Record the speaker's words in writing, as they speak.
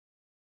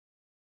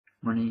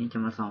วันนี้จะ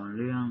มาสอน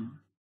เรื่อง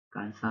ก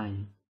ารใส่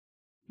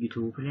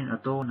YouTube ให้เล่นออ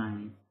โต้ใน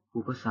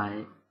Google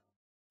Sites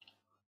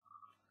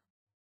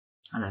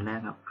อันดับแรก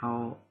ครับเข้า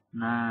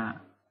หน้า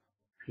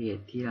เพจ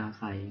ที่เรา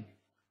ใส่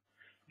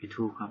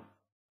YouTube ครับ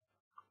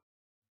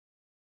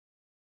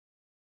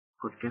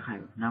กดแก้ไข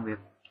หน้าเว็บ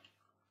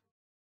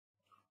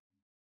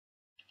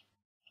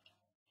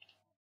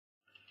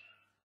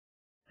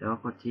แล้วก็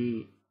กดที่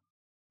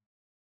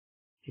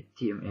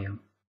HTML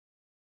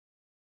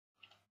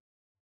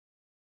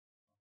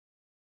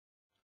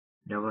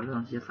เดี๋ยวก็เริ่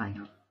มที่จะใส่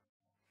ครับ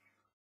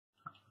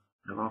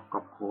แล้วก็ก๊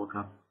อปโค้ดค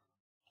รับ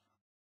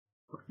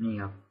กดนี่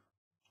ครับ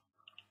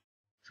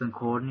ส่วนโ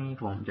ค้ดนี่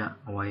ผมจะ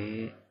เอาไว้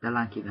ด้าน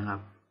ล่างคลิปนะครั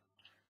บ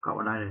ก๊อปเอ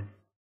าได้เลย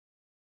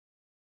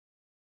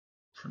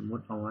สมมุ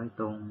ติเอาไว้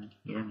ตรง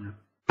นี้นะครับ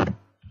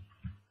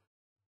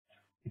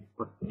ก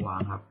ดวาง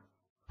ครับ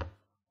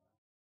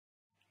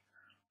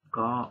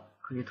ก็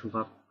ขึ้น YouTube ค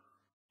รับ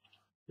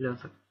เลือก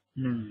สัก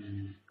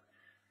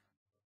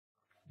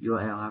1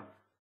 URL ครับ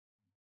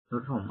ร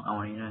ถผมเอา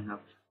อันนี้เลยครั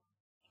บ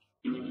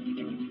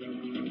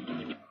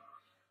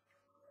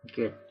สังเก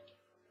ต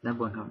ด้าน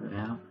บนครับแ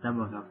ล้วด้านบ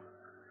นครับ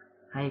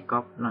ให้ก๊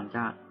อปหลังจ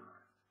าก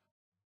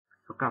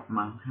เขากลับม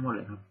าให้หมดเ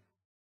ลยครับ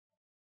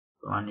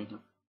ประมาณนี้ครั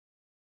บ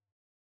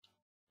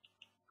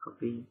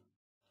copy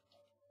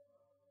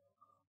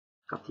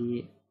กับที่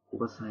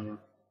Google Sites ครั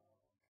บ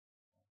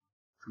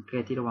สังเก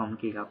ตที่ระวังเมื่อ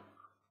กี้ครับ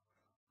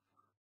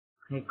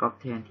ให้ก๊อป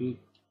แทนที่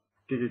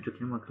จุดๆใ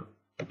ห้หมดครับ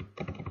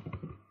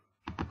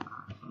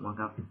วาง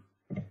ครับ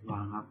วา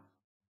งครับ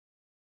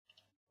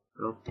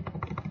ลบ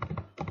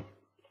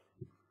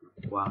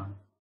วาง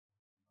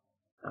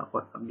แล้วก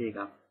ดอัปเดตค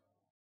รับ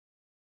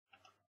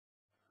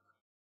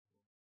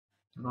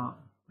แล้วก็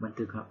บัน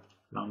ทึกครับ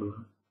ลองดูค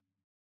รับ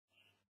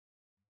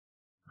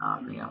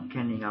นี่ครับแ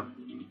ค่นี้ครับ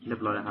เรีย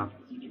บร้อยแล้วครับ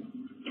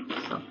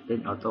เล่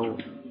นออโต้